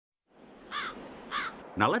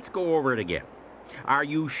Now let's go over it again. Are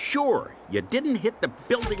you sure you didn't hit the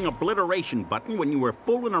building obliteration button when you were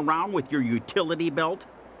fooling around with your utility belt?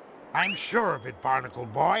 I'm sure of it, Barnacle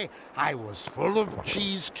Boy. I was full of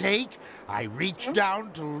cheesecake. I reached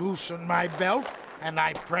down to loosen my belt, and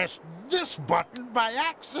I pressed this button by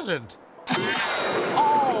accident.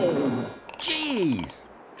 Oh, jeez.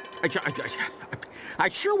 I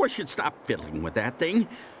sure wish you'd stop fiddling with that thing.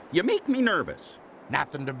 You make me nervous.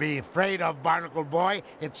 Nothing to be afraid of, Barnacle Boy.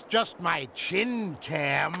 It's just my chin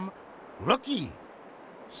cam. Looky.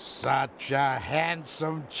 Such a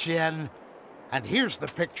handsome chin. And here's the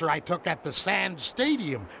picture I took at the Sand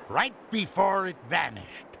Stadium right before it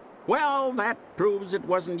vanished. Well, that proves it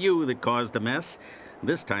wasn't you that caused the mess.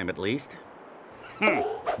 This time, at least.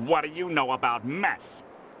 What do you know about mess?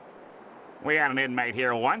 We had an inmate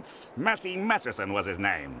here once. Messy Messerson was his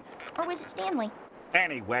name. Or was it Stanley?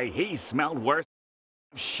 Anyway, he smelled worse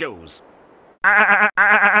than shoes.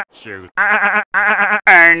 Shoes.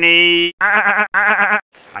 Ernie. I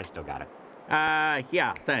still got it.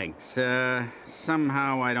 Yeah, thanks.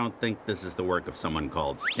 Somehow I don't think this is the work of someone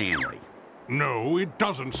called Stanley. No, it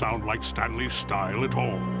doesn't sound like Stanley's style at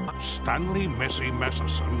all. Stanley Messy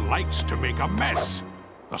Messerson likes to make a mess.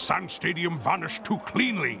 The Sand Stadium vanished too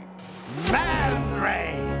cleanly.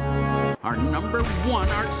 Mermaid! Our #1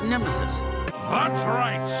 arch nemesis. That's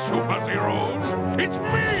right, Super Zeros. It's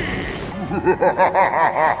me!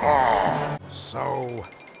 So,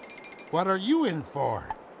 what are you in for?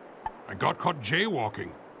 I got caught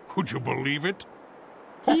jaywalking. Would you believe it?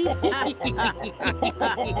 You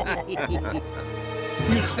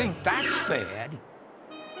think that's bad?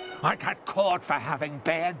 I got caught for having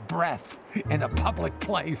bad breath in a public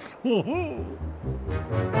place. A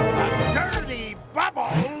dirty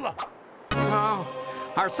bubble! Oh,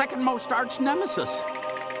 our second most arch nemesis.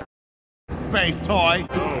 Space toy.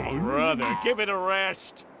 Oh, brother, give it a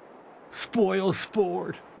rest. Spoil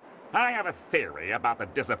sport. I have a theory about the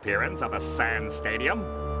disappearance of the Sand Stadium.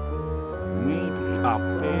 Maybe a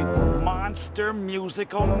big monster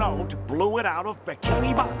musical note blew it out of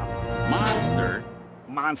Bikini Bottom. Monster?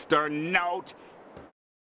 Monster note.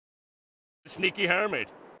 Sneaky Hermit.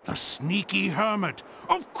 The Sneaky Hermit.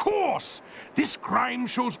 Of course! This crime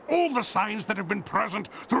shows all the signs that have been present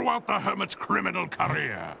throughout the Hermit's criminal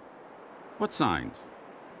career. What signs?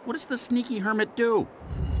 What does the Sneaky Hermit do?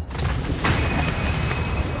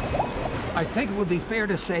 I think it would be fair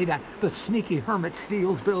to say that the Sneaky Hermit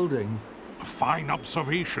steals buildings. A fine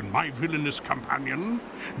observation, my villainous companion.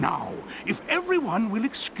 Now, if everyone will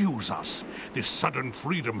excuse us, this sudden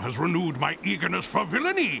freedom has renewed my eagerness for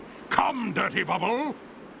villainy. Come, Dirty Bubble!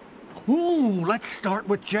 Ooh, let's start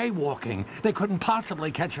with jaywalking. They couldn't possibly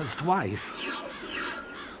catch us twice.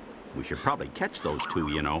 We should probably catch those two,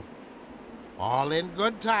 you know. All in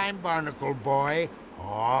good time, Barnacle Boy.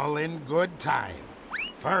 All in good time.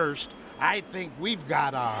 First, I think we've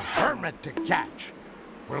got a hermit to catch.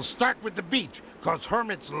 We'll start with the beach, 'cause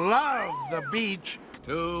hermits love the beach.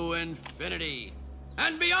 To infinity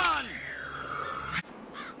and beyond!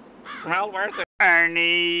 Smell worse than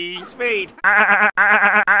Ernie's feet.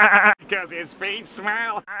 'Cause his feet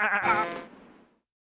smell.